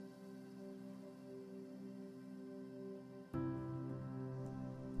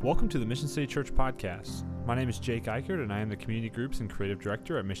Welcome to the Mission City Church podcast. My name is Jake Eichert, and I am the Community Groups and Creative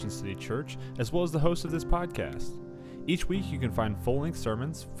Director at Mission City Church, as well as the host of this podcast. Each week, you can find full-length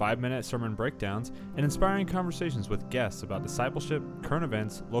sermons, 5-minute sermon breakdowns, and inspiring conversations with guests about discipleship, current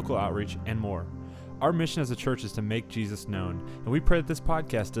events, local outreach, and more. Our mission as a church is to make Jesus known, and we pray that this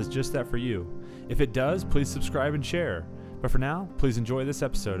podcast does just that for you. If it does, please subscribe and share. But for now, please enjoy this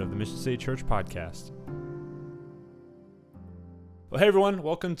episode of the Mission City Church podcast. Well, hey everyone,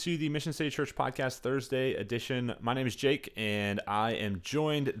 welcome to the Mission City Church Podcast Thursday edition. My name is Jake, and I am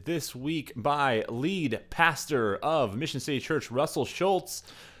joined this week by lead pastor of Mission City Church, Russell Schultz.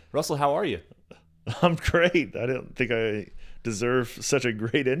 Russell, how are you? I'm great. I didn't think I deserve such a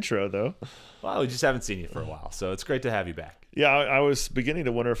great intro, though. Well, we just haven't seen you for a while, so it's great to have you back. Yeah, I was beginning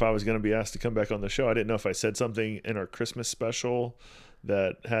to wonder if I was going to be asked to come back on the show. I didn't know if I said something in our Christmas special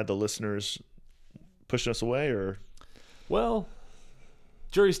that had the listeners pushing us away, or... Well...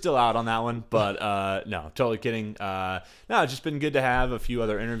 Jury's still out on that one, but no, totally kidding. No, it's just been good to have a few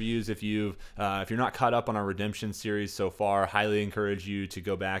other interviews. If you're not caught up on our Redemption series so far, highly encourage you to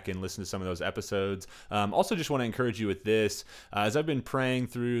go back and listen to some of those episodes. Also, just want to encourage you with this. As I've been praying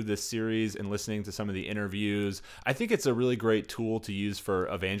through this series and listening to some of the interviews, I think it's a really great tool to use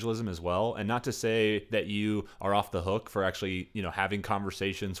for evangelism as well. And not to say that you are off the hook for actually, having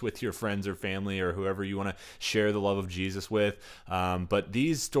conversations with your friends or family or whoever you want to share the love of Jesus with, but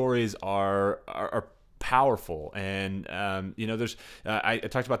these stories are powerful, and there's I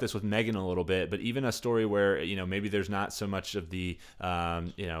talked about this with Megan a little bit, but even a story where maybe there's not so much of the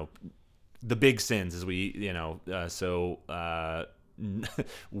the big sins as we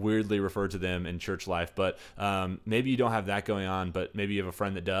weirdly refer to them in church life, but maybe you don't have that going on, but maybe you have a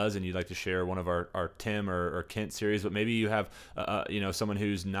friend that does, and you'd like to share one of our Tim or Kent series, but maybe you have someone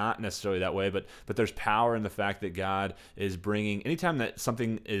who's not necessarily that way, but there's power in the fact that God is bringing, anytime that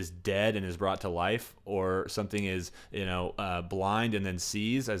something is dead and is brought to life, or something is blind and then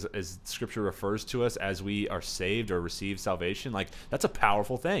sees, as Scripture refers to us as we are saved or receive salvation, like that's a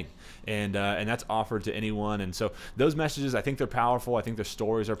powerful thing, and that's offered to anyone. And so those messages, I think they're powerful. I think their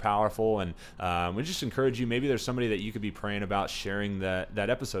stories are powerful, and we just encourage you. Maybe there's somebody that you could be praying about sharing that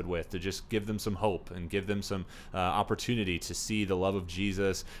episode with, to just give them some hope and give them some opportunity to see the love of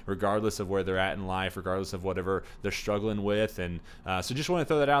Jesus, regardless of where they're at in life, regardless of whatever they're struggling with. And so just want to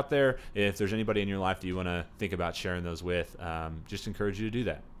throw that out there. If there's anybody in your life that you want to think about sharing those with, just encourage you to do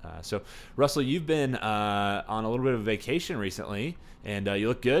that. So Russell, you've been on a little bit of a vacation recently, and you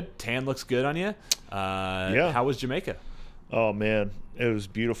look good. Tan looks good on you. Yeah. How was Jamaica? Oh man, it was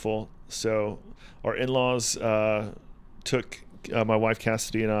beautiful. So our in-laws took my wife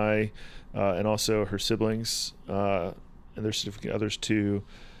Cassidy and I, and also her siblings and their significant others to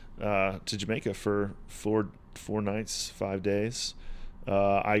Jamaica for four nights, 5 days.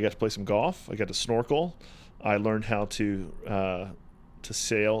 I got to play some golf. I got to snorkel. I learned how to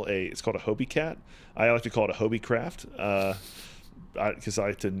sail it's called a Hobie Cat. I like to call it a Hobie Craft. Because I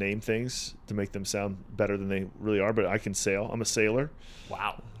like to name things to make them sound better than they really are, but I can sail. I'm a sailor.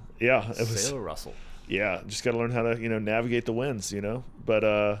 Wow. Yeah. Sailor Russell. Yeah. Just got to learn how to, navigate the winds,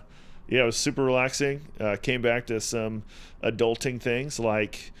 But, it was super relaxing. Came back to some adulting things,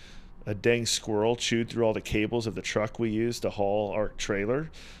 like a dang squirrel chewed through all the cables of the truck we used to haul our trailer.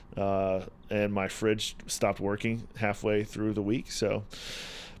 And my fridge stopped working halfway through the week.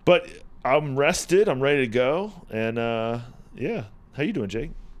 But I'm rested. I'm ready to go. And, yeah. How you doing,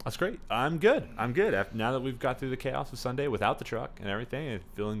 Jake? That's great. I'm good. Now that we've got through the chaos of Sunday without the truck and everything, and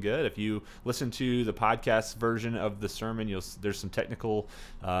feeling good. If you listen to the podcast version of the sermon, there's some technical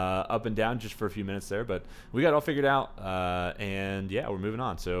up and down just for a few minutes there, but we got it all figured out, and yeah, we're moving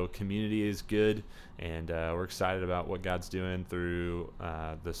on. So community is good, and we're excited about what God's doing through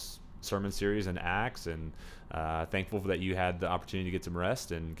this sermon series and Acts, and thankful that you had the opportunity to get some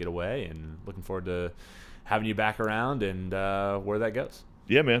rest and get away, and looking forward to having you back around and where that goes.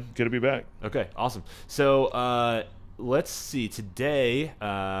 Yeah, man. Good to be back. Okay, awesome. So let's see. Today,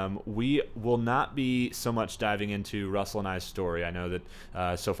 we will not be so much diving into Russell and I's story. I know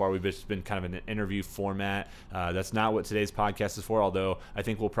that so far we've just been kind of an interview format. That's not what today's podcast is for, although I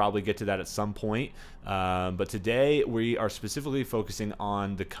think we'll probably get to that at some point. But today we are specifically focusing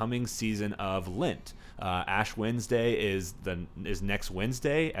on the coming season of Lent. Ash Wednesday is next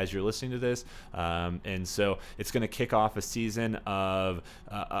Wednesday as you're listening to this, and so it's going to kick off a season of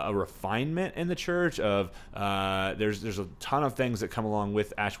a refinement in the church. There's there's a ton of things that come along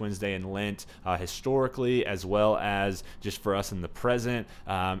with Ash Wednesday and Lent, historically, as well as just for us in the present.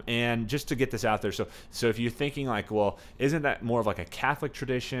 And just to get this out there, so if you're thinking like, well, isn't that more of like a Catholic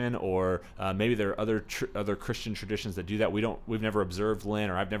tradition, or maybe there are other Christian traditions that do that? We've never observed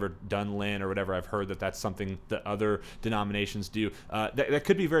Lent, or I've never done Lent, or whatever. I've heard that that's something that other denominations do. That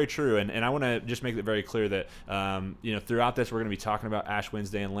could be very true, and I want to just make it very clear that throughout this we're going to be talking about Ash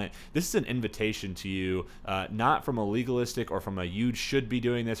Wednesday and Lent. This is an invitation to you, not from a legalistic or from a you should be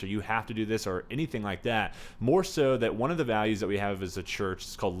doing this or you have to do this or anything like that. More so that one of the values that we have as a church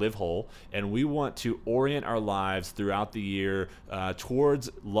is called Live Whole, and we want to orient our lives throughout the year towards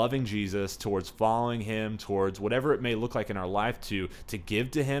loving Jesus, towards following him, towards whatever it may look like in our life, to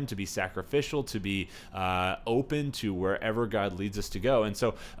give to him, to be sacrificial, to be open to wherever God leads us to go. And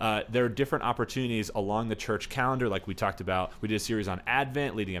so there are different opportunities along the church calendar, like we talked about. We did a series on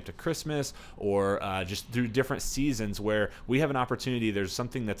Advent leading up to Christmas, or just through different seasons where we have an opportunity. There's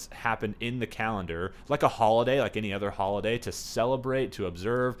something that's happened in the calendar, like a holiday, like any other holiday, to celebrate, to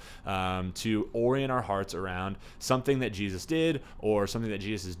observe, to orient our hearts around something that Jesus did, or something that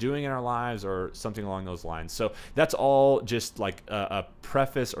Jesus is doing in our lives, or something along those lines. So that's all just like a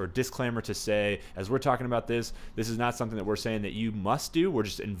preface or disclaimer to say, as we're talking about this is not something that we're saying that you must do. We're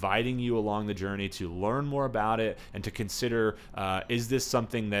just inviting you along the journey to learn more about it and to consider, is this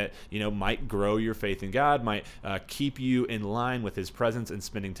something that might grow your faith in God, might keep you in line with his presence and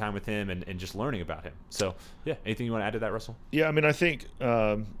spending time with him and just learning about him. So yeah, anything you want to add to that, Russell? Yeah, I mean, I think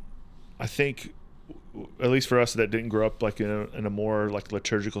at least for us that didn't grow up like in a more like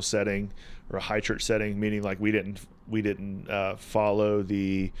liturgical setting or a high church setting, meaning like we didn't follow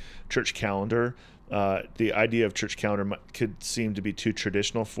the church calendar. The idea of church calendar could seem to be too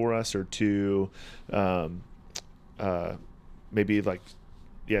traditional for us, or too maybe like,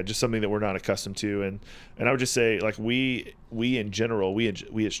 yeah, just something that we're not accustomed to. And I would just say, like, we in general, we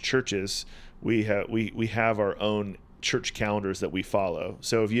as churches, we have our own church calendars that we follow.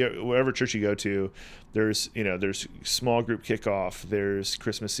 So whatever church you go to, there's small group kickoff, there's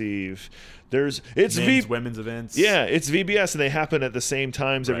Christmas Eve, it's women's events. Yeah, it's VBS, and they happen at the same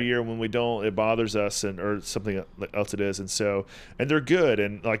times every Right. year. When we don't, it bothers us, or something else it is. And they're good,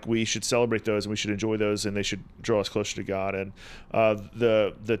 and like we should celebrate those, and we should enjoy those, and they should draw us closer to God. And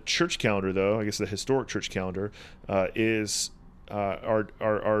the church calendar, though, I guess the historic church calendar is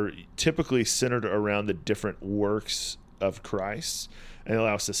are typically centered around the different works of Christ, and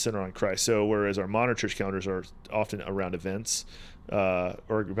allow us to center on Christ. So whereas our modern church calendars are often around events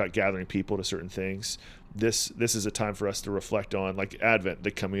or about gathering people to certain things, this is a time for us to reflect on, like, Advent,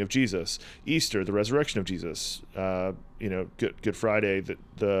 the coming of Jesus; Easter, the resurrection of Jesus; Good Friday,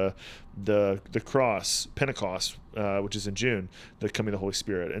 the cross; Pentecost, which is in June, the coming of the Holy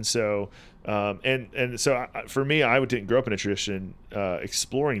Spirit. And so for me, I didn't grow up in a tradition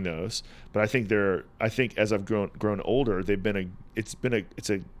exploring those, but I think as I've grown older, it's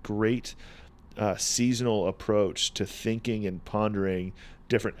a great seasonal approach to thinking and pondering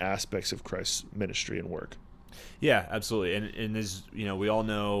different aspects of Christ's ministry and work. Yeah, absolutely. And as we all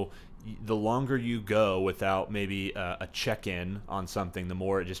know, the longer you go without maybe a check-in on something, the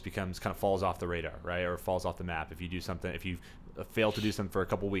more it just kind of falls off the radar, right? Or falls off the map. If you fail to do something for a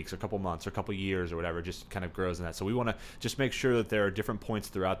couple weeks or a couple months or a couple years or whatever, it just kind of grows in that. So we want to just make sure that there are different points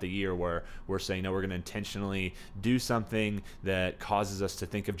throughout the year where we're saying, no, we're going to intentionally do something that causes us to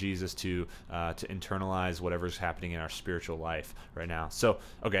think of Jesus, to internalize whatever's happening in our spiritual life right now. So,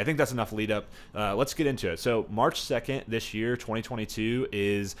 okay, I think that's enough lead up. Let's get into it. So March 2nd this year, 2022,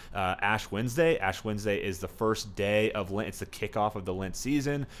 is Ash Wednesday. Ash Wednesday is the first day of Lent. It's the kickoff of the Lent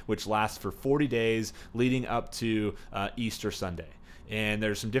season, which lasts for 40 days leading up to Easter Sunday. And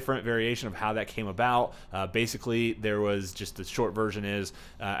there's some different variation of how that came about. Basically, there was just the short version is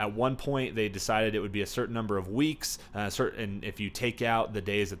at one point they decided it would be a certain number of weeks, and if you take out the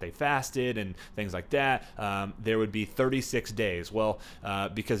days that they fasted and things like that, there would be 36 days. Well,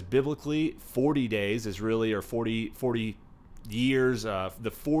 because biblically 40 days is really, or 40 years,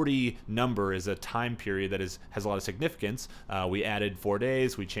 the 40 number is a time period that has a lot of significance. We added 4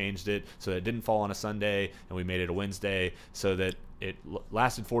 days, we changed it so that it didn't fall on a Sunday, and we made it a Wednesday so that it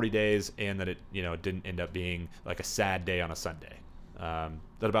lasted 40 days and that it didn't end up being like a sad day on a Sunday. That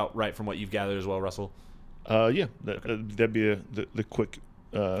about right from what you've gathered as well, Russell? Yeah, that'd be the quick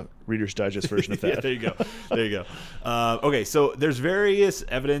Reader's Digest version of that. Yeah, there you go. Okay, so there's various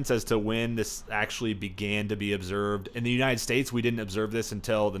evidence as to when this actually began to be observed. In the United States, we didn't observe this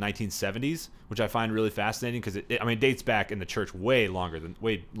until the 1970s, which I find really fascinating because it dates back in the church way longer than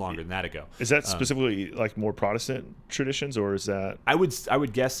that ago. Is that specifically like more Protestant traditions, or is that? I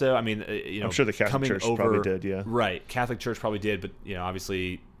would guess so. I mean, I'm sure the Catholic Church probably did. Yeah, right. Catholic Church probably did, but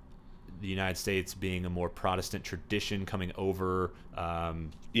obviously, the United States being a more Protestant tradition coming over.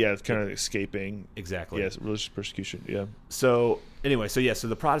 It's kind of escaping. Exactly. Yes, religious persecution. Yeah. So anyway, so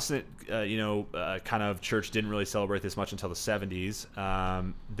the Protestant, kind of church didn't really celebrate this much until the 70s.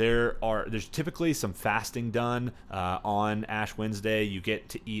 There's typically some fasting done on Ash Wednesday. You get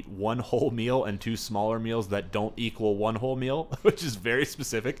to eat one whole meal and two smaller meals that don't equal one whole meal, which is very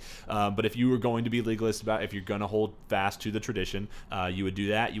specific. But if you were going to be legalist if you're going to hold fast to the tradition, you would do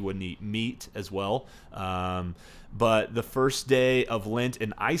that. You wouldn't eat meat as well. But the first day of Lent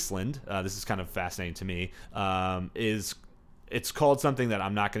in Iceland, this is kind of fascinating to me, it's called something that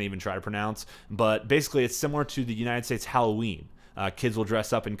I'm not going to even try to pronounce, but basically it's similar to the United States Halloween. Kids will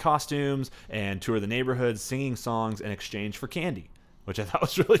dress up in costumes and tour the neighborhoods singing songs in exchange for candy, which I thought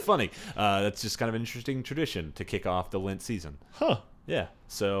was really funny. That's just kind of an interesting tradition to kick off the Lent season. Huh. Yeah,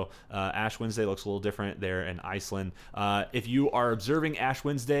 so Ash Wednesday looks a little different there in Iceland. If you are observing Ash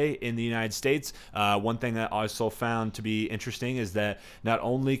Wednesday in the United States, one thing that I also found to be interesting is that not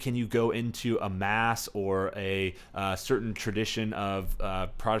only can you go into a mass or a certain tradition of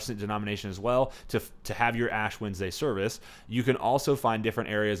Protestant denomination as well to have your Ash Wednesday service, you can also find different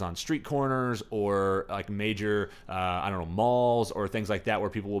areas on street corners or like major, malls or things like that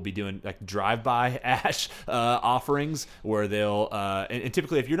where people will be doing like drive-by Ash offerings where they'll and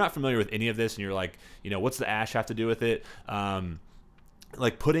typically, if you're not familiar with any of this and you're like, what's the ash have to do with it?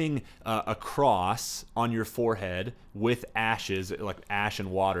 Like putting a cross on your forehead with ashes, like ash and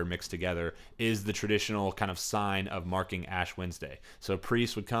water mixed together, is the traditional kind of sign of marking Ash Wednesday. So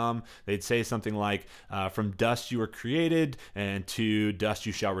priests would come, they'd say something like, from dust you were created and to dust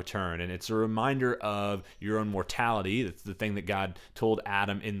you shall return. And it's a reminder of your own mortality. That's the thing that God told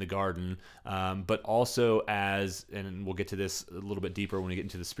Adam in the garden. But also and we'll get to this a little bit deeper when we get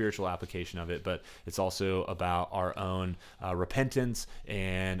into the spiritual application of it, but it's also about our own repentance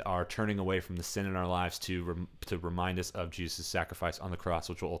and our turning away from the sin in our lives to remind us of Jesus' sacrifice on the cross,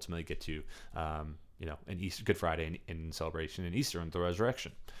 which we'll ultimately get to, in Easter, Good Friday, in celebration, and Easter and the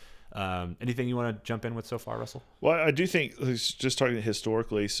resurrection. Anything you want to jump in with so far, Russell? Well, I do think, just talking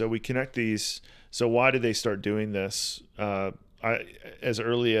historically, so we connect these. So why did they start doing this? As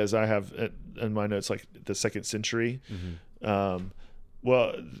early as I have in my notes, like the 2nd century. Mm-hmm.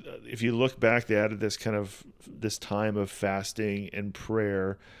 Well, if you look back, they added this time of fasting and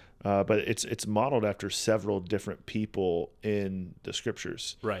prayer, but it's modeled after several different people in the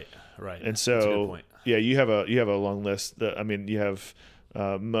scriptures. Right. And so, that's a good point. Yeah, you have a long list. You have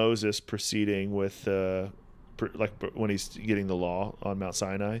Moses proceeding with when he's getting the law on Mount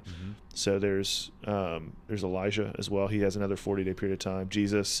Sinai. Mm-hmm. So there's Elijah as well. He has another 40-day period of time.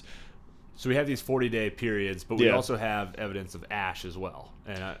 Jesus. So we have these 40-day periods, but we also have evidence of ash as well.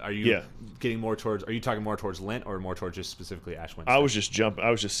 And are you getting more towards? Are you talking more towards Lent or more towards just specifically Ash Wednesday? I was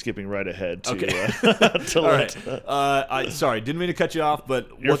just skipping right ahead to, to All Lent. Right. Sorry, didn't mean to cut you off, but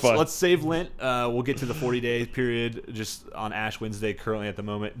let's save Lent. We'll get to the 40-day period just on Ash Wednesday currently at the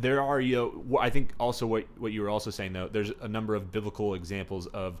moment. There are, I think also what you were also saying though. There's a number of biblical examples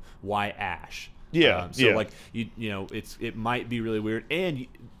of why ash. Yeah. Like it might be really weird. And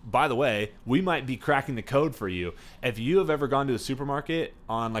by the way, we might be cracking the code for you. If you have ever gone to the supermarket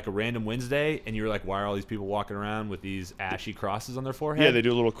on like a random Wednesday and you're like, why are all these people walking around with these ashy crosses on their forehead? Yeah, they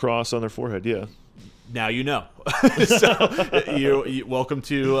do a little cross on their forehead. Yeah. Now you know. So you welcome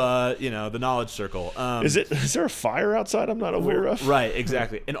to the knowledge circle. Is there a fire outside I'm not aware of? Right,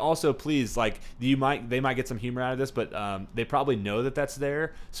 exactly. And also, please, they might get some humor out of this, but they probably know that that's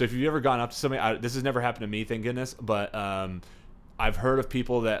there. So if you've ever gone up to somebody, this has never happened to me, thank goodness, but I've heard of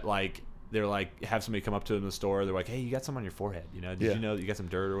people that they're like have somebody come up to them in the store. They're like, "Hey, you got some on your forehead? Did you know that you got some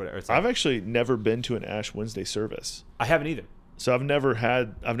dirt or whatever?" It's like, I've actually never been to an Ash Wednesday service. I haven't either. So I've never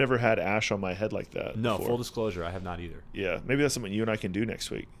had ash on my head like that. No, before. Full disclosure, I have not either. Yeah, maybe that's something you and I can do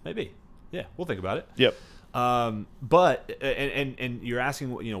next week. Maybe. Yeah, we'll think about it. Yep. But and you're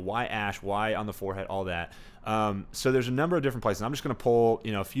asking, why ash, why on the forehead, all that. So there's a number of different places. I'm just going to pull,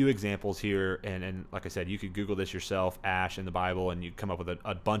 a few examples here, and like I said, you could Google this yourself, ash in the Bible, and you come up with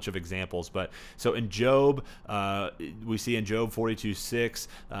a bunch of examples. But so in Job, we see in Job 42:6,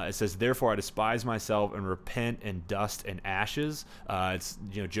 it says, "Therefore I despise myself and repent in dust and ashes."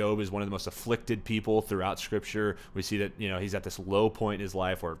 Job is one of the most afflicted people throughout Scripture. We see that he's at this low point in his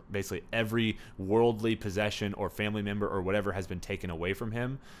life where basically every worldly possession or family member or whatever has been taken away from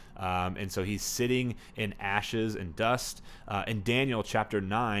him. And so he's sitting in ashes and dust. In Daniel chapter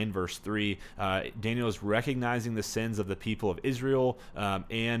 9, verse 3, Daniel is recognizing the sins of the people of Israel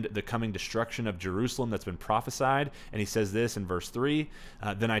and the coming destruction of Jerusalem that's been prophesied. And he says this in verse 3,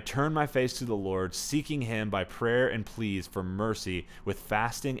 "Then I turned my face to the Lord, seeking him by prayer and pleas for mercy with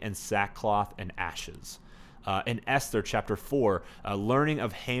fasting and sackcloth and ashes." In Esther chapter 4, learning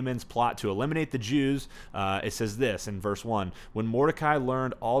of Haman's plot to eliminate the Jews, it says this in verse 1, "When Mordecai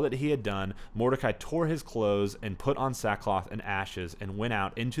learned all that he had done, Mordecai tore his clothes and put on sackcloth and ashes and went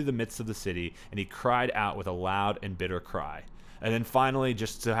out into the midst of the city, and he cried out with a loud and bitter cry." And then finally,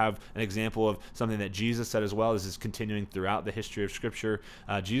 just to have an example of something that Jesus said as well, this is continuing throughout the history of Scripture.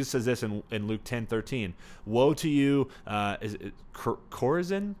 Jesus says this in Luke 10:13. "Woe to you," is it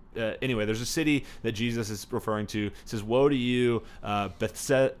Chorazin? Anyway, there's a city that Jesus is referring to. It says, "Woe to you,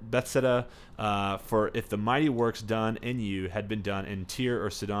 Bethsaida, for if the mighty works done in you had been done in Tyre or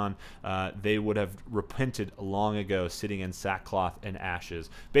Sidon, they would have repented long ago, sitting in sackcloth and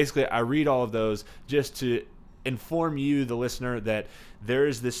ashes." Basically, I read all of those just to inform you, the listener, that there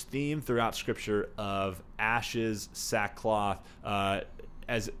is this theme throughout Scripture of ashes, sackcloth,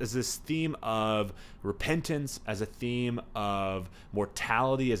 as this theme of repentance, as a theme of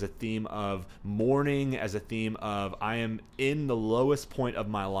mortality, as a theme of mourning, as a theme of I am in the lowest point of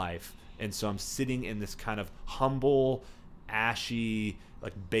my life, and so I'm sitting in this kind of humble, ashy,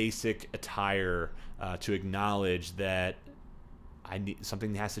 like basic attire to acknowledge that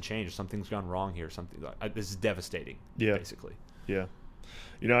something has to change. Something's gone wrong here. This is devastating. Yeah. Basically. Yeah.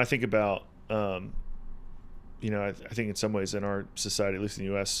 I think about, I think in some ways in our society, at least in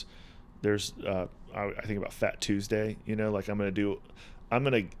the U.S., there's, I think about Fat Tuesday. Like I'm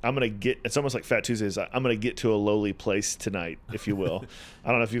gonna get. It's almost like Fat Tuesday is. I'm gonna get to a lowly place tonight, if you will.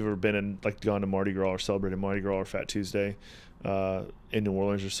 I don't know if you've ever been gone to Mardi Gras or celebrated Mardi Gras or Fat Tuesday, in New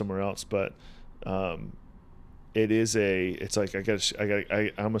Orleans or somewhere else, but. It's like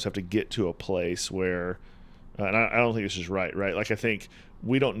I almost have to get to a place where, and I don't think this is right. Like I think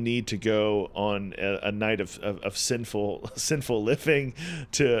we don't need to go on a night of sinful living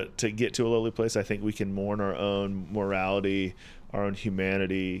to get to a lowly place. I think we can mourn our own morality, our own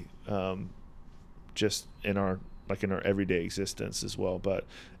humanity, just in our everyday existence as well. But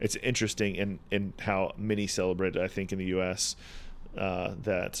it's interesting in how many celebrate it, I think, in the U.S.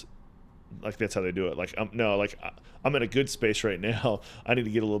 That. Like that's how they do it. I'm in a good space right now. I need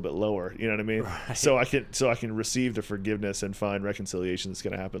to get a little bit lower. You know what I mean? Right. So I can receive the forgiveness and find reconciliation that's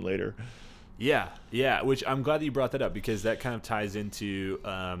going to happen later. Yeah. Which I'm glad that you brought that up, because that kind of ties into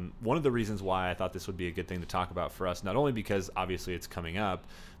one of the reasons why I thought this would be a good thing to talk about for us. Not only because obviously it's coming up,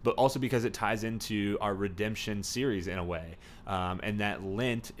 but also because it ties into our redemption series in a way. And that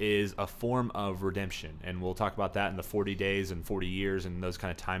Lent is a form of redemption. And we'll talk about that in the 40 days and 40 years and those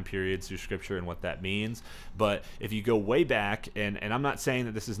kind of time periods through Scripture and what that means. But if you go way back, and I'm not saying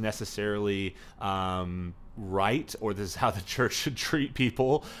that this is necessarily right or this is how the church should treat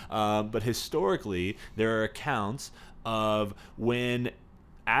people, but historically there are accounts of when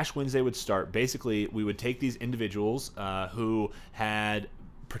Ash Wednesday would start. Basically, we would take these individuals who had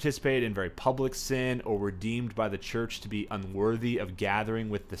participated in very public sin or were deemed by the church to be unworthy of gathering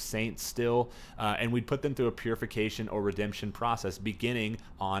with the saints still, and we'd put them through a purification or redemption process beginning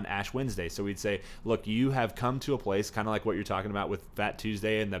on Ash Wednesday. So we'd say, look, you have come to a place, kind of like what you're talking about with Fat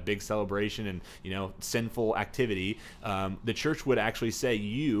Tuesday and the big celebration and sinful activity. The church would actually say,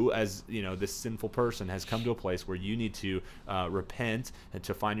 you as this sinful person has come to a place where you need to repent and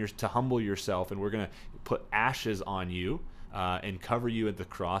to humble yourself, and we're going to put ashes on you and cover you at the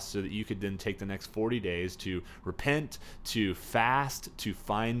cross so that you could then take the next 40 days to repent, to fast, to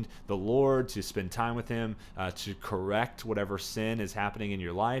find the Lord, to spend time with Him, to correct whatever sin is happening in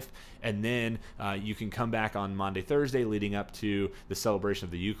your life. And then you can come back on Maundy, Thursday leading up to the celebration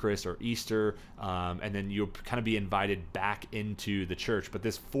of the Eucharist or Easter, and then you'll kind of be invited back into the church. But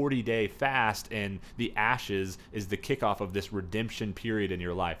this 40-day fast and the ashes is the kickoff of this redemption period in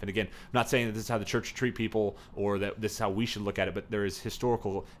your life. And again, I'm not saying that this is how the church should treat people or that this is how we should should look at it, but there is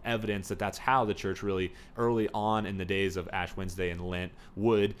historical evidence that that's how the church really early on in the days of Ash Wednesday and Lent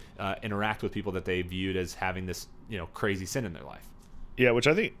would interact with people that they viewed as having this crazy sin in their life. Yeah, which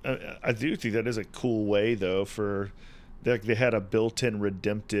I think I do think that is a cool way though for they had a built-in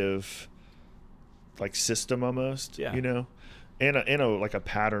redemptive like system almost, and like a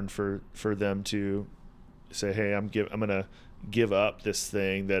pattern for them to say, hey, I'm gonna give up this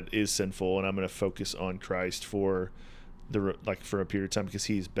thing that is sinful and I'm gonna focus on Christ for for a period of time because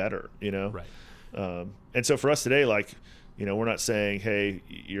He's better, Right. And so for us today, we're not saying, hey,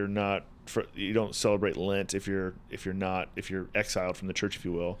 you don't celebrate Lent if you're exiled from the church, if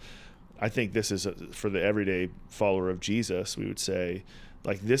you will. I think this is for the everyday follower of Jesus. We would say,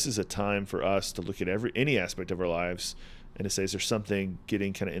 this is a time for us to look at any aspect of our lives and to say, is there something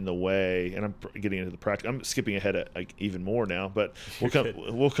getting kind of in the way? And I'm getting into the practical. I'm skipping ahead even more now, but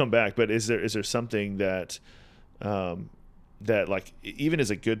we'll come back. But is there something that even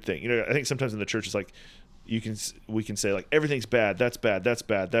is a good thing? I think sometimes in the church it's we can say everything's bad, that's bad, that's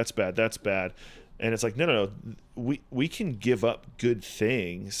bad, that's bad, that's bad, and it's no, we can give up good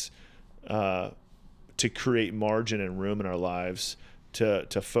things to create margin and room in our lives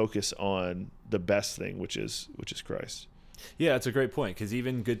to focus on the best thing, which is Christ. Yeah, it's a great point, because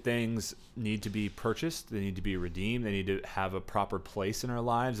even good things need to be purchased. They need to be redeemed. They need to have a proper place in our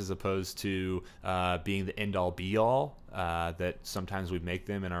lives, as opposed to being the end-all, be-all that sometimes we make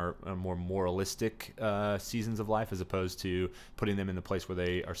them in our more moralistic seasons of life, as opposed to putting them in the place where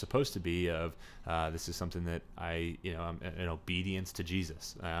they are supposed to be of this is something that I'm in obedience to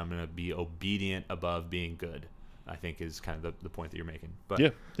Jesus. I'm going to be obedient above being good, I think is kind of the point that you're making.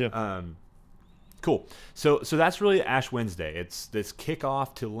 But yeah. Cool. So that's really Ash Wednesday. It's this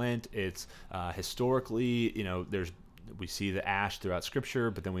kickoff to Lent. It's historically, we see the ash throughout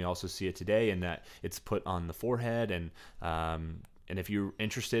Scripture, but then we also see it today in that it's put on the forehead. And if you're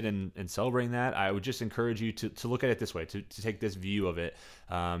interested in celebrating that, I would just encourage you to look at it this way, to take this view of it,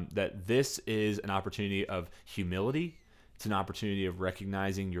 that this is an opportunity of humility. It's an opportunity of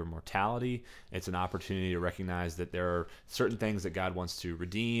recognizing your mortality. It's an opportunity to recognize that there are certain things that God wants to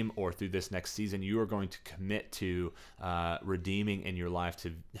redeem, or through this next season, you are going to commit to redeeming in your life,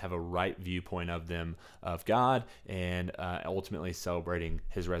 to have a right viewpoint of them, of God, and ultimately celebrating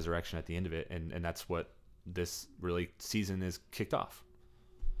His resurrection at the end of it. And that's what this really season is kicked off.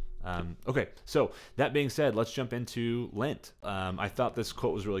 Okay, so that being said, let's jump into Lent. I thought this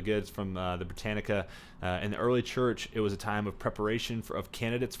quote was really good. It's from the Britannica. In the early church, it was a time of preparation of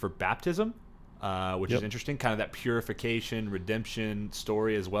candidates for baptism, which is interesting, kind of that purification, redemption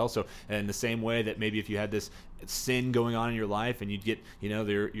story as well. So in the same way that maybe if you had this sin going on in your life and you'd get,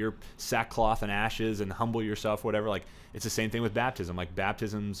 your sackcloth and ashes and humble yourself, whatever, it's the same thing with baptism.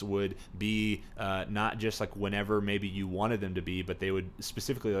 Baptisms would be not just whenever maybe you wanted them to be, but they would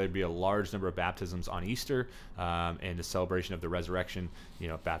specifically, there'd be a large number of baptisms on Easter and the celebration of the resurrection.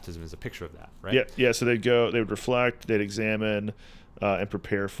 Baptism is a picture of that, right? Yeah. So they would reflect, they'd examine, and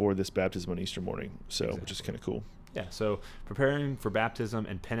prepare for this baptism on Easter morning. So, exactly. Which is kind of cool. Yeah, so preparing for baptism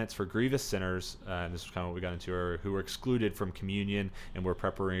and penance for grievous sinners, and this is kind of what we got into earlier, who were excluded from communion and were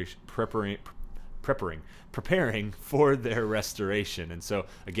preparing for their restoration. And so,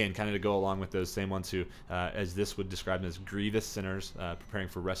 again, kind of to go along with those same ones who, as this would describe them as grievous sinners, preparing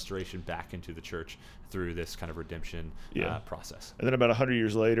for restoration back into the church through this kind of redemption process. And then about 100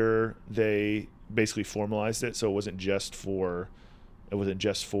 years later, they basically formalized it, so it wasn't just for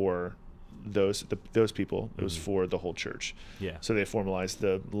those people. It was for the whole church. Yeah. So they formalized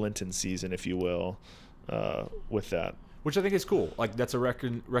the Lenten season, if you will, with that. Which I think is cool. That's a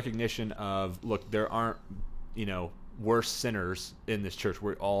recognition of, look, there aren't, worse sinners in this church.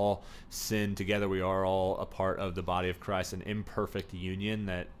 We all sin together. We are all a part of the body of Christ, an imperfect union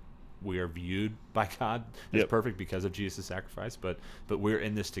that we are viewed by God as perfect because of Jesus' sacrifice. But we're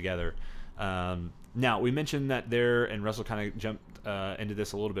in this together. Now, we mentioned that and Russell kind of jumped into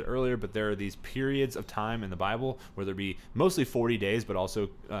this a little bit earlier, but there are these periods of time in the Bible where there be mostly 40 days, but also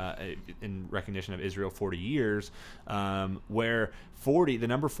in recognition of Israel, 40 years, where the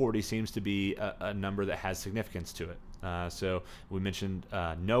number 40 seems to be a number that has significance to it. So we mentioned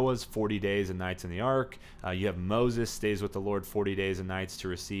Noah's 40 days and nights in the ark. You have Moses stays with the Lord 40 days and nights to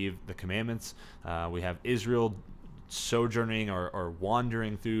receive the commandments. We have Israel sojourning or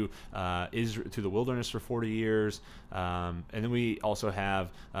wandering through the wilderness for 40 years. And then we also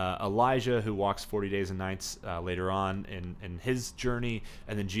have Elijah, who walks 40 days and nights later on in his journey.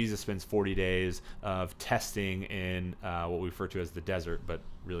 And then Jesus spends 40 days of testing in what we refer to as the desert, but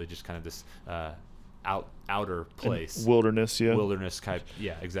really just kind of this outer place, and wilderness. Yeah, wilderness type.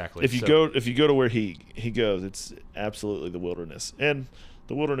 Yeah, exactly. If you go to where he goes, it's absolutely the wilderness, and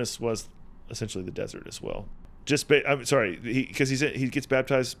the wilderness was essentially the desert as well. I'm sorry, because he gets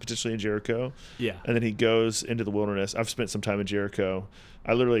baptized potentially in Jericho, yeah, and then he goes into the wilderness. I've spent some time in Jericho.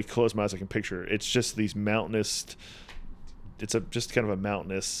 I literally close my eyes, I can picture it. It's just these mountainous. It's just kind of a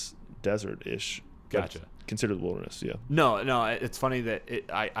mountainous desert-ish. Gotcha. Considered the wilderness, yeah. No, it's funny that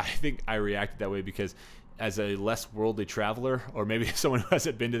I think I reacted that way because as a less worldly traveler, or maybe someone who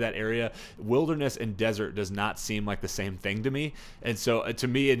hasn't been to that area, wilderness and desert does not seem like the same thing to me. And so to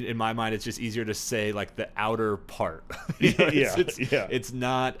me, in my mind, it's just easier to say like the outer part. It's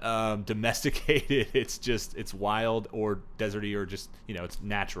not domesticated. It's wild or deserty or just, it's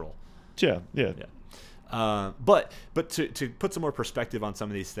natural. Yeah. But to put some more perspective on some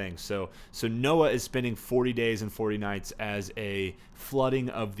of these things, so Noah is spending 40 days and 40 nights as a flooding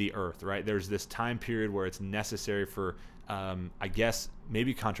of the earth, right? There's this time period where it's necessary for, I guess,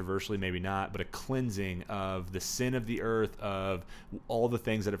 maybe controversially, maybe not, but a cleansing of the sin of the earth, of all the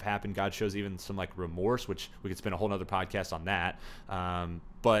things that have happened. God shows even some like remorse, which we could spend a whole nother podcast on that.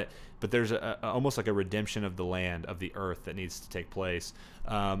 But there's almost like a redemption of the land, of the earth that needs to take place.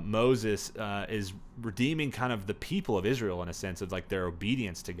 Moses is redeeming kind of the people of Israel in a sense of like their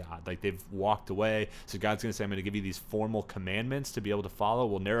obedience to God. Like they've walked away. So God's going to say, I'm going to give you these formal commandments to be able to follow.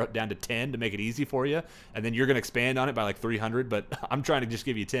 We'll narrow it down to 10 to make it easy for you. And then you're going to expand on it by like 300, but I'm trying to just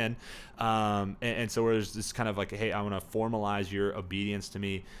give you 10. And so there's this kind of like, hey, I want to formalize your obedience to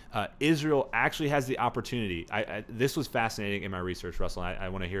me. Israel actually has the opportunity. This was fascinating in my research, Russell. I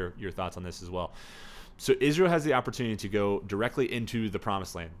want to hear your thoughts on this as well. So Israel has the opportunity to go directly into the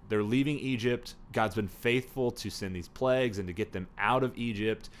promised land. They're leaving Egypt. God's been faithful to send these plagues and to get them out of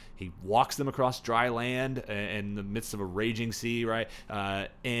Egypt. He walks them across dry land in the midst of a raging sea, right?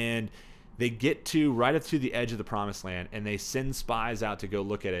 And they get to right up to the edge of the promised land, and they send spies out to go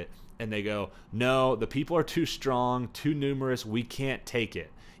look at it. And they go, no, the people are too strong, too numerous. We can't take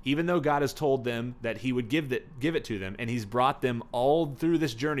it. Even though God has told them that he would give it to them, and he's brought them all through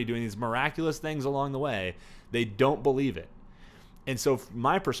this journey doing these miraculous things along the way, they don't believe it. And so from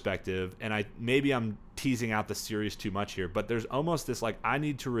my perspective, and maybe I'm teasing out the series too much here, but there's almost this like, I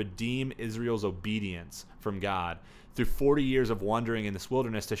need to redeem Israel's obedience from God through 40 years of wandering in this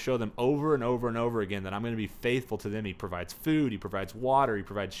wilderness to show them over and over and over again that I'm going to be faithful to them. He provides food, he provides water, he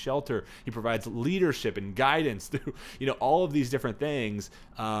provides shelter, he provides leadership and guidance through, all of these different things.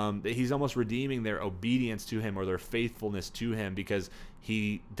 That he's almost redeeming their obedience to him or their faithfulness to him because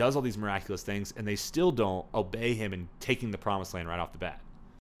he does all these miraculous things and they still don't obey him in taking the promised land right off the bat.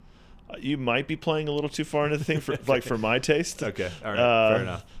 You might be playing a little too far into the thing for my taste. Okay, all right, fair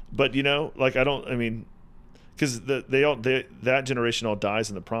enough. But because that generation all dies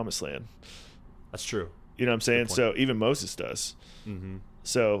in the promised land. That's true. You know what I'm saying? So even Moses does. Mm-hmm.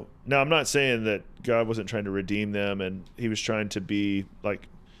 So now I'm not saying that God wasn't trying to redeem them, and he was trying to be like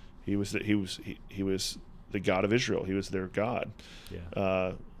he was the God of Israel. He was their God.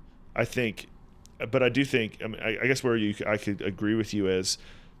 Yeah. I think, but I do think. I mean, I guess I could agree with you as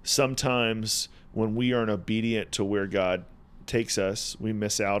sometimes when we aren't obedient to where God takes us, we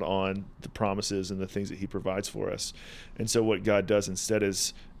miss out on the promises and the things that he provides for us. And so what God does instead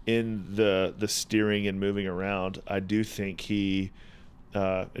is in the steering and moving around, I do think he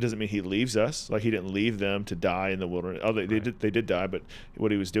it doesn't mean he leaves us. Like he didn't leave them to die in the wilderness. They did die, but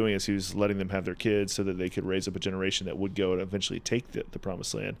what he was doing is he was letting them have their kids so that they could raise up a generation that would go and eventually take the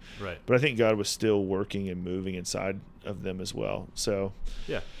promised land. Right. But I think God was still working and moving inside of them as well. So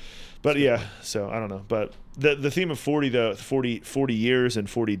yeah. But yeah, so I don't know. But the theme of 40 though, 40 years and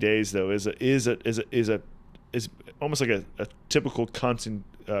 40 days though is almost like a typical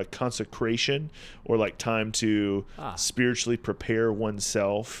consecration or like time to spiritually prepare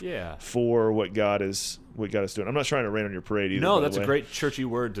oneself for what God is doing. I'm not trying to rain on your parade either. No, that's a great churchy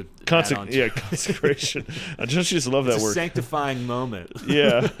word to add on to. Yeah, consecration. I just love that word. Sanctifying moment.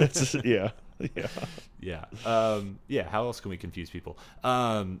 Yeah. Yeah. How else can we confuse people?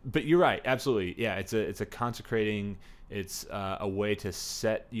 But you're right. Absolutely. Yeah. It's a consecrating. It's a way to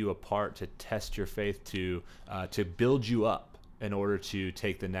set you apart, to test your faith, to build you up in order to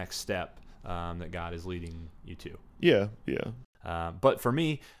take the next step that God is leading you to. Yeah. But for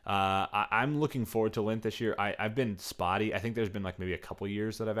me, I'm looking forward to Lent this year. I've been spotty. I think there's been like maybe a couple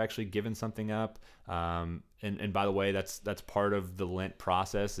years that I've actually given something up. And by the way, that's part of the Lent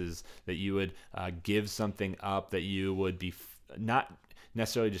process is that you would give something up that you would be not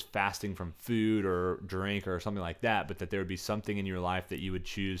necessarily just fasting from food or drink or something like that, but that there would be something in your life that you would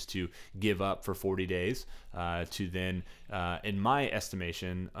choose to give up for 40 days to then, in my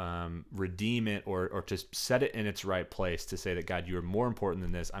estimation, redeem it or to set it in its right place, to say that, God, you are more important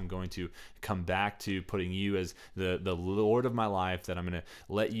than this. I'm going to come back to putting you as the Lord of my life, that I'm going to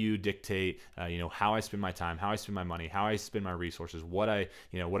let you dictate, how I spend my time, how I spend my money, how I spend my resources, whatever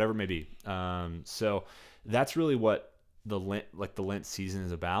it may be. So that's really what the Lent season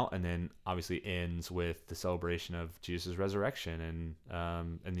is about, and then obviously ends with the celebration of Jesus' resurrection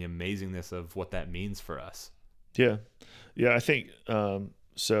and the amazingness of what that means for us. Yeah. I think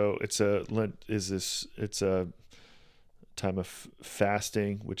so. It's a time of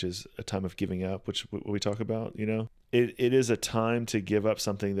fasting, which is a time of giving up, which we talk about. It is a time to give up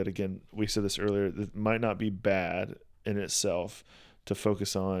something that, again, we said this earlier, that might not be bad in itself, to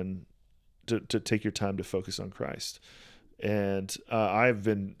focus on, to take your time to focus on Christ. And I've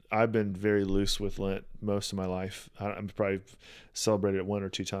been very loose with Lent most of my life. I'm probably celebrated it 1 or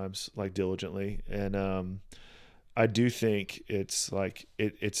 2 times, like diligently. And I do think it's like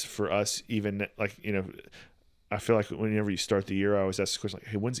it's for us, even like, I feel like whenever you start the year, I always ask the question,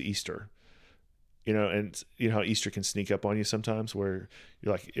 like, hey, when's Easter? And how Easter can sneak up on you sometimes, where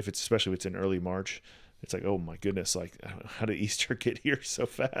you're like, especially if it's in early March, it's like, oh my goodness, like, how did Easter get here so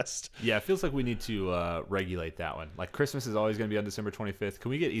fast? Yeah, it feels like we need to regulate that one. Like, Christmas is always going to be on December 25th.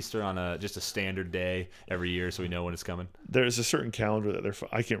 Can we get Easter on just a standard day every year so we know when it's coming? There's a certain calendar that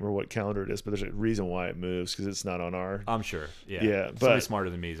I can't remember what calendar it is, but there's a reason why it moves, because it's not on our. I'm sure. Yeah. Yeah, but somebody smarter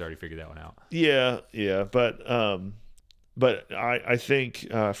than me has already figured that one out. Yeah, but I think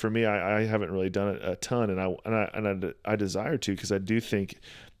for me, I haven't really done it a ton, and I desire to, because I do think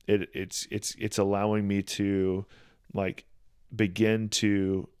it's allowing me to, like, begin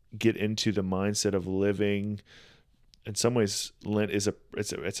to get into the mindset of living. In some ways, Lent is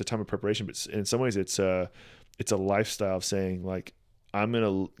it's a time of preparation, but in some ways it's a lifestyle of saying, like, I'm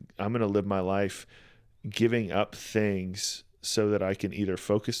gonna live my life giving up things so that I can either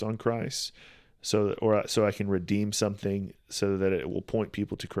focus on Christ, so I can redeem something so that it will point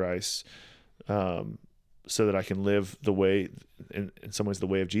people to Christ, so that I can live the way, in some ways, the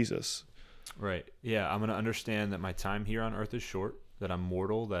way of Jesus. Right. Yeah. I'm going to understand that my time here on earth is short, that I'm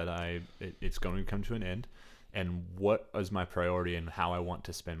mortal, that it's going to come to an end, and what is my priority and how I want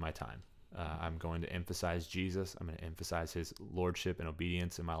to spend my time. I'm going to emphasize Jesus. I'm going to emphasize his lordship and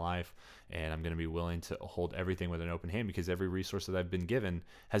obedience in my life. And I'm going to be willing to hold everything with an open hand, because every resource that I've been given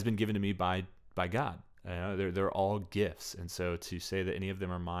has been given to me by God. They're all gifts, and so to say that any of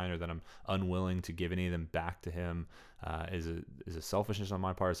them are mine, or that I'm unwilling to give any of them back to him, is a selfishness on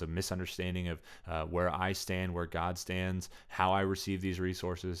my part. It's a misunderstanding of where I stand, where God stands, how I receive these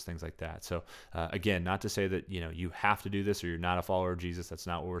resources, things like that. So again, not to say that you have to do this or you're not a follower of Jesus. That's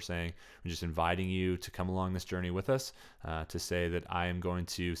not what we're saying. We're just inviting you to come along this journey with us, to say that I am going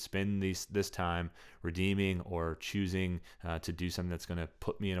to spend this time redeeming or choosing to do something that's going to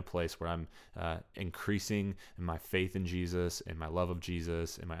put me in a place where I'm increasing in my faith in Jesus and my love of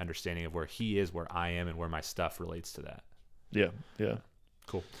Jesus and my understanding of where he is, where I am, and where my stuff relates to that. Yeah.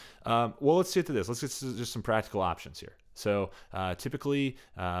 Cool. Well, let's get to this. Let's get to just some practical options here. So typically,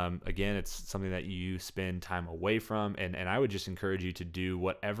 again, it's something that you spend time away from, and I would just encourage you to do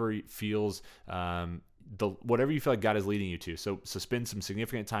whatever feels whatever you feel like God is leading you to. So spend some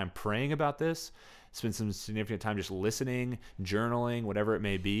significant time praying about this. Spend some significant time just listening, journaling, whatever it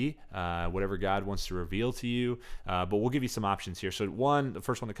may be, whatever God wants to reveal to you. But we'll give you some options here. So the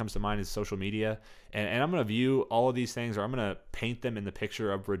first one that comes to mind is social media. And I'm going to view all of these things, or I'm going to paint them in the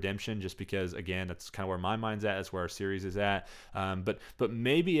picture of redemption, just because, again, that's kind of where my mind's at. That's where our series is at. But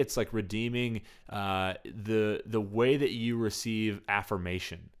maybe it's like redeeming the way that you receive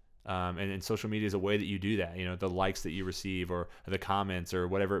affirmation. And social media is a way that you do that, the likes that you receive or the comments or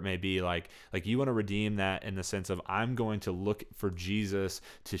whatever it may be. Like you want to redeem that in the sense of, I'm going to look for Jesus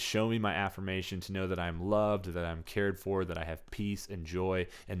to show me my affirmation, to know that I'm loved, that I'm cared for, that I have peace and joy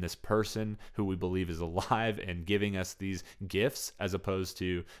in this person who we believe is alive and giving us these gifts, as opposed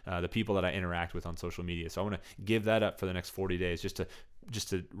to the people that I interact with on social media. So I want to give that up for the next 40 days, just to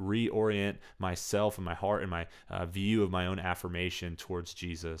reorient myself and my heart and my view of my own affirmation towards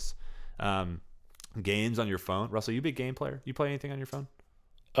Jesus. Games on your phone. Russell, you a big game player? You play anything on your phone?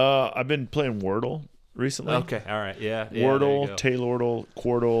 I've been playing Wordle recently. Okay, all right, yeah. Wordle, Taylordle,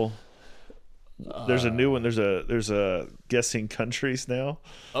 Quordle. There's a new one. There's a guessing countries now.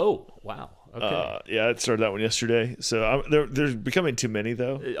 Oh, wow. Okay. Yeah, I started that one yesterday. So there's becoming too many,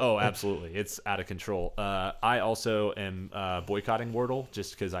 though. Oh, absolutely. It's out of control. I also am boycotting Wordle,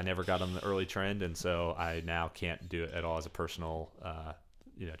 just because I never got on the early trend, and so I now can't do it at all as a personal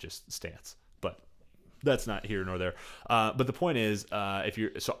just stance. But that's not here nor there. But the point is,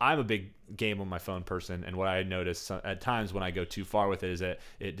 so I'm a big game on my phone person, and what I notice at times when I go too far with it is that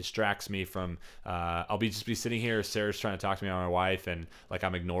it distracts me from. I'll be sitting here. Sarah's trying to talk to me on my wife, and like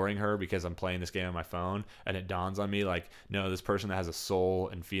I'm ignoring her because I'm playing this game on my phone. And it dawns on me like, no, this person that has a soul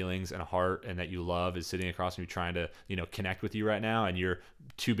and feelings and a heart and that you love is sitting across from you trying to connect with you right now, and you're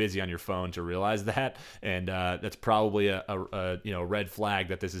too busy on your phone to realize that. And that's probably a red flag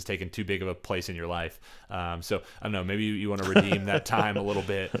that this is taking too big of a place in your life. So I don't know. Maybe you want to redeem that time a little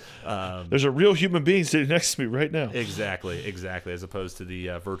bit. There's a real human being sitting next to me right now. Exactly, as opposed to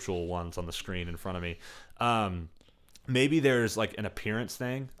the virtual ones on the screen in front of me. Maybe there's like an appearance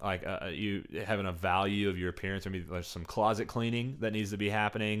thing, like you having a value of your appearance. Maybe there's some closet cleaning that needs to be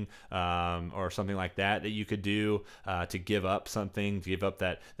happening, or something like that you could do to give up something, to give up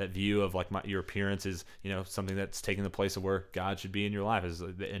that view of like your appearance is something that's taking the place of where God should be in your life, is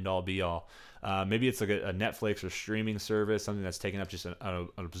the end all be all. Maybe it's like a Netflix or streaming service, something that's taking up just an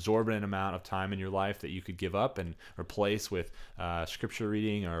absorbent amount of time in your life that you could give up and replace with scripture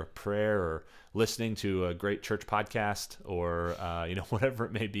reading or prayer or listening to a great church podcast or whatever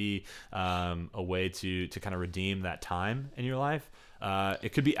it may be, a way to kind of redeem that time in your life.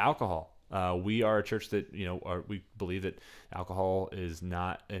 It could be alcohol. We are a church that we believe that alcohol is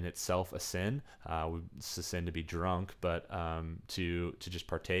not in itself a sin. It's a sin to be drunk, but to just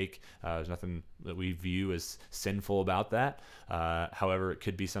partake, there's nothing that we view as sinful about that. However, it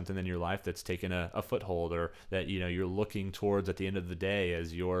could be something in your life that's taken a foothold, or that you're looking towards at the end of the day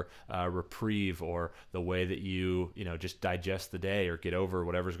as your reprieve, or the way that you just digest the day or get over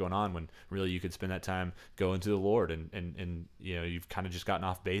whatever's going on, when really you could spend that time going to the Lord, and you've kind of just gotten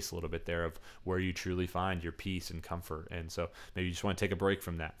off base a little bit there of where you truly find your peace and comfort. And so maybe you just want to take a break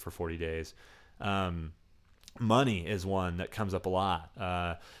from that for 40 days. Money is one that comes up a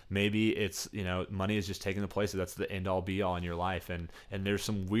lot. Maybe it's, money is just taking the place that's the end all be all in your life. And there's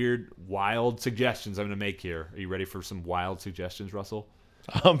some weird, wild suggestions I'm going to make here. Are you ready for some wild suggestions, Russell?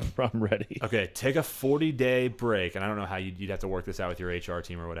 I'm ready. Okay, take a 40-day break, and I don't know how you'd have to work this out with your HR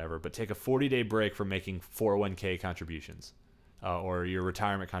team or whatever, but take a 40-day break from making 401k contributions. Or your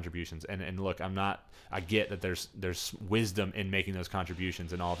retirement contributions. And look, I get that there's wisdom in making those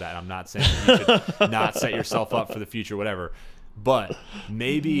contributions and all of that. I'm not saying that you should not set yourself up for the future, whatever. But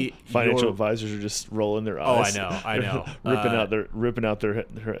maybe financial advisors are just rolling their eyes. Oh, I know. ripping out their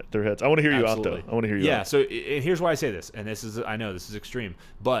heads. I want to hear you absolutely. out though. I want to hear you. Yeah. out. So here's why I say this, and I know this is extreme,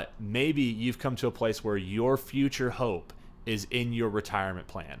 but maybe you've come to a place where your future hope is in your retirement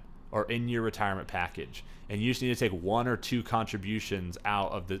plan or in your retirement package. And you just need to take one or two contributions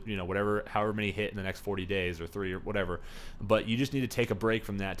out of the, however many hit in the next 40 days or 3 or whatever. But you just need to take a break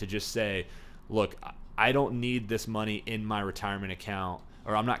from that to just say, look, I don't need this money in my retirement account,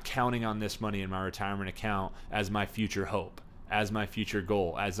 or I'm not counting on this money in my retirement account as my future hope, as my future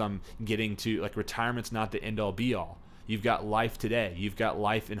goal, as I'm getting to, like, retirement's not the end all be all. You've got life today. You've got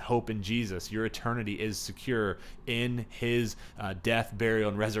life and hope in Jesus. Your eternity is secure in his death, burial,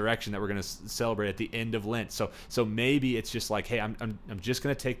 and resurrection that we're going to celebrate at the end of Lent. So maybe it's just like, hey, I'm just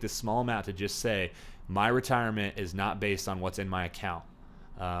going to take this small amount to just say, my retirement is not based on what's in my account.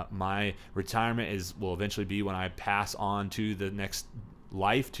 My retirement will eventually be when I pass on to the next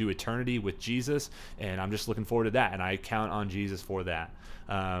life, to eternity with Jesus, and I'm just looking forward to that, and I count on Jesus for that.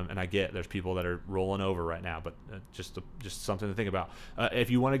 And I get there's people that are rolling over right now, but just something to think about. If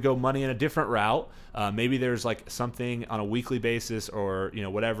you want to go money in a different route, maybe there's like something on a weekly basis, or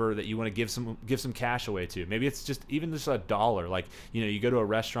whatever, that you want to give some cash away to. Maybe it's just even just $1. Like you go to a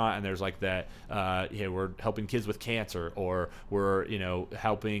restaurant and there's like that. We're helping kids with cancer, or we're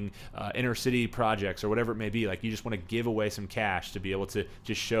helping inner city projects, or whatever it may be. Like you just want to give away some cash to be able to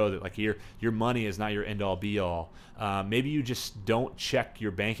just show that like your money is not your end all be all. Maybe you just don't check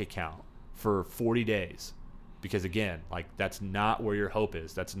your bank account for 40 days, because again, like that's not where your hope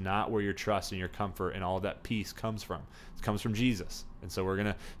is. That's not where your trust and your comfort and all that peace comes from. It comes from Jesus. And so we're going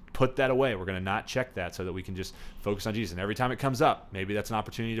to put that away. We're going to not check that so that we can just focus on Jesus. And every time it comes up, maybe that's an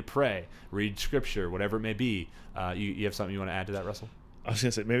opportunity to pray, read scripture, whatever it may be. You have something you want to add to that, Russell? I was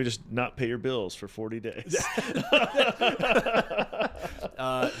going to say, maybe just not pay your bills for 40 days.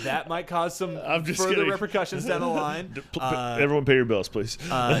 That might cause some further kidding. repercussions down the line. Everyone pay your bills, please.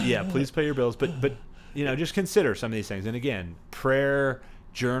 Yeah, please pay your bills. But just consider some of these things. And again, prayer,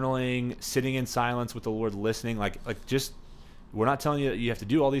 journaling, sitting in silence with the Lord, listening, like just, we're not telling you that you have to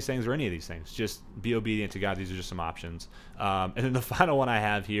do all these things or any of these things. Just be obedient to God. These are just some options. And then the final one I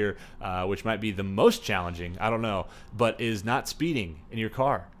have here, which might be the most challenging, I don't know, but is not speeding in your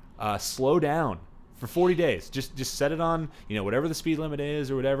car. Slow down for 40 days. Just set it on, whatever the speed limit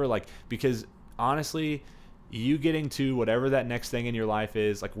is or whatever, like, because honestly, you getting to whatever that next thing in your life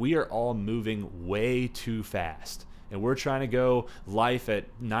is, like, we are all moving way too fast. And we're trying to go life at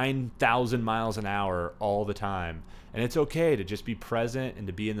 9,000 miles an hour all the time. And it's okay to just be present and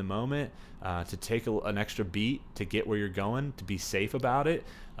to be in the moment, to take an extra beat to get where you're going, to be safe about it.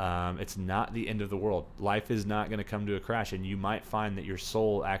 It's not the end of the world. Life is not going to come to a crash, and you might find that your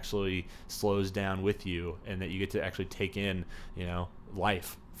soul actually slows down with you, and that you get to actually take in,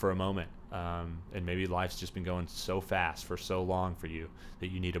 life for a moment. And maybe life's just been going so fast for so long for you that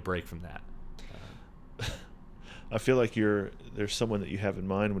you need a break from that. I feel like there's someone that you have in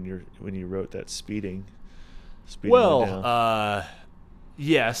mind when you wrote that speeding. Well,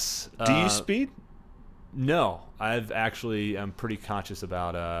 yes. Do you speed? No, I'm pretty conscious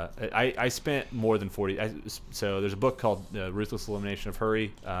about. I spent more than 40. So there's a book called Ruthless Elimination of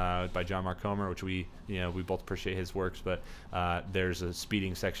Hurry by John Mark Comer, which we both appreciate his works. But there's a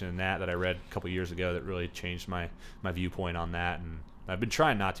speeding section in that I read a couple years ago that really changed my viewpoint on that, and I've been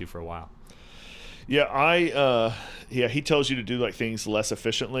trying not to for a while. Yeah, he tells you to do like things less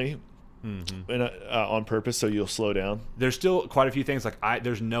efficiently. Mm-hmm. And on purpose, so you'll slow down. There's still quite a few things like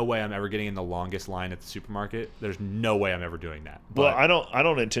there's no way I'm ever getting in the longest line at the supermarket. There's no way I'm ever doing that. Well, I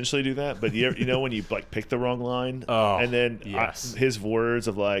don't intentionally do that, but you know when you like pick the wrong line, and then yes. his words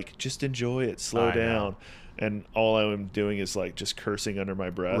of like just enjoy it, slow down, and all I'm doing is like just cursing under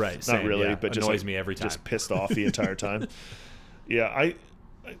my breath. Right, not same, really, yeah. but Annoys just me every time. Just pissed off the entire time. Yeah,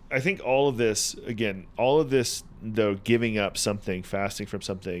 I think all of this though, giving up something, fasting from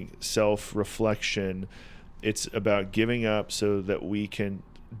something, self-reflection, it's about giving up so that we can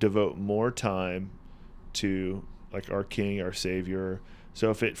devote more time to like our King, our Savior. So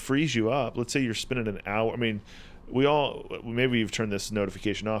if it frees you up, let's say you're spending an hour. I mean, maybe you've turned this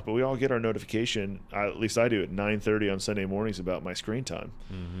notification off, but we all get our notification, at least I do, at 9:30 on Sunday mornings about my screen time.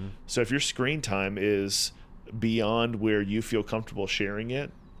 Mm-hmm. So if your screen time is beyond where you feel comfortable sharing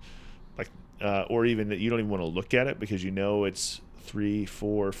it, or even that you don't even want to look at it because it's 3,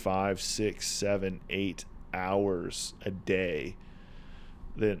 4, 5, 6, 7, 8 hours a day,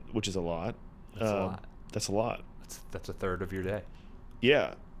 then which is a lot. That's a lot. That's a lot. That's a third of your day.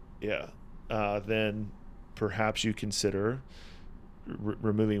 Yeah. Then perhaps you consider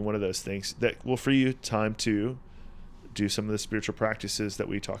removing one of those things that will free you time to do some of the spiritual practices that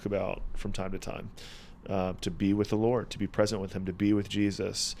we talk about from time to time. To be with the Lord, to be present with Him, to be with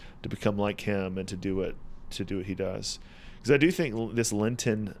Jesus, to become like Him, and to do what He does. Because I do think this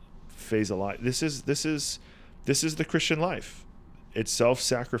Lenten phase of life, this is the Christian life. It's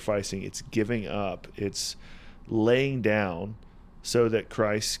self-sacrificing. It's giving up. It's laying down so that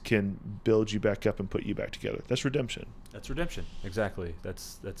Christ can build you back up and put you back together. That's redemption. That's redemption. Exactly.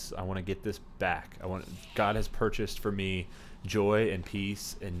 That's. I want to get this back. God has purchased for me joy and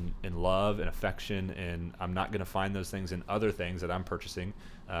peace and love and affection, and I'm not going to find those things in other things that I'm purchasing.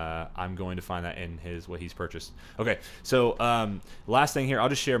 I'm going to find that in what He's purchased. Okay, so last thing here, I'll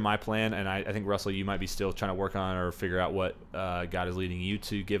just share my plan, and I think, Russell, you might be still trying to work on or figure out what God is leading you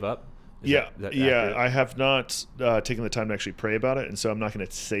to give up. Is that accurate? I have not taken the time to actually pray about it, and so I'm not going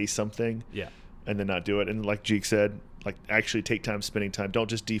to say something and then not do it. And like Jake said, like actually take time spending time. Don't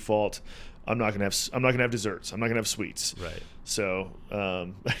just default. I'm not gonna have desserts. I'm not gonna have sweets. Right. So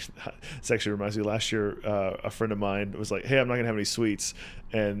this actually reminds me. Last year, a friend of mine was like, "Hey, I'm not gonna have any sweets,"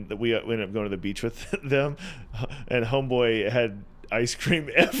 and we ended up going to the beach with them. And homeboy had ice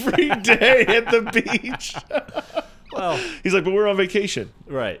cream every day at the beach. Well, he's like, but we're on vacation,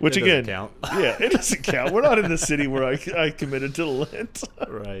 right? Which it again, count. Yeah, it doesn't count. We're not in the city where I committed to Lent,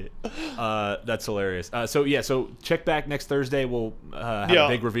 right? That's hilarious. So check back next Thursday. We'll have a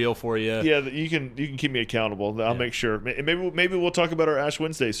big reveal for you. Yeah, you can keep me accountable. I'll make sure. Maybe we'll talk about our Ash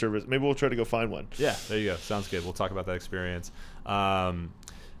Wednesday service. Maybe we'll try to go find one. Yeah, there you go. Sounds good. We'll talk about that experience.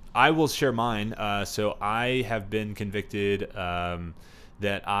 I will share mine. So I have been convicted.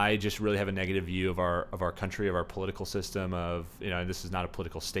 That I just really have a negative view of our country, of our political system. This is not a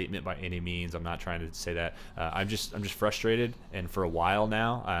political statement by any means. I'm not trying to say that. I'm just frustrated, and for a while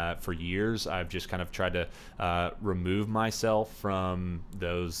now, for years, I've just kind of tried to remove myself from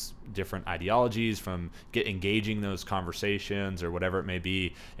those different ideologies, from engaging those conversations or whatever it may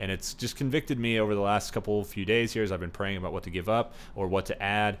be. And it's just convicted me over the last few days here as I've been praying about what to give up or what to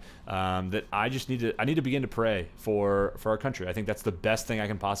add. That I need to begin to pray for our country. I think that's the best thing thing I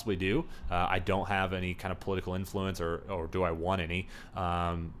can possibly do. I don't have any kind of political influence, or do I want any?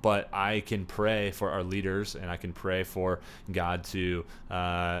 But I can pray for our leaders, and I can pray for God to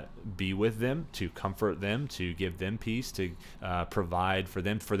be with them, to comfort them, to give them peace, to provide for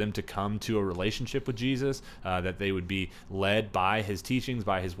them to come to a relationship with Jesus, that they would be led by his teachings,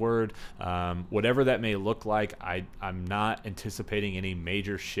 by his word, whatever that may look like. I'm not anticipating any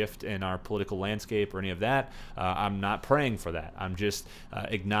major shift in our political landscape or any of that. I'm not praying for that. I'm just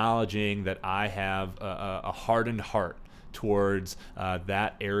acknowledging that I have a hardened heart towards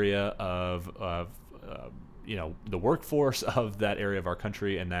that area of the workforce of that area of our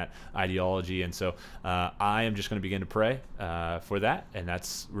country and that ideology. And so I am just going to begin to pray for that. And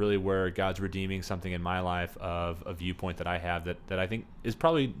that's really where God's redeeming something in my life of a viewpoint that I have that I think is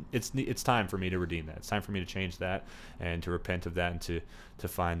probably, it's time for me to redeem that. It's time for me to change that and to repent of that and to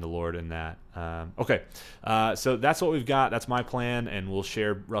find the Lord in that. Okay. So that's what we've got. That's my plan. And we'll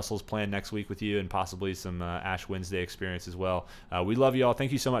share Russell's plan next week with you, and possibly some Ash Wednesday experience as well. We love you all.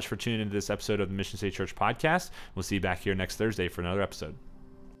 Thank you so much for tuning into this episode of the Mission City Church podcast. We'll see you back here next Thursday for another episode.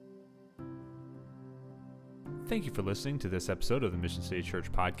 Thank you for listening to this episode of the Mission City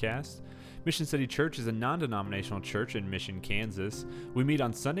Church podcast. Mission City Church is a non-denominational church in Mission, Kansas. We meet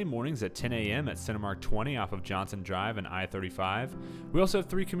on Sunday mornings at 10 a.m. at Cinemark 20 off of Johnson Drive and I-35. We also have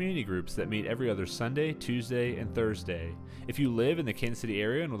 3 community groups that meet every other Sunday, Tuesday, and Thursday. If you live in the Kansas City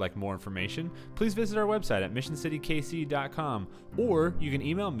area and would like more information, please visit our website at missioncitykc.com, or you can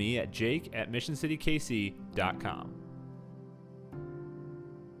email me at jake@missioncitykc.com.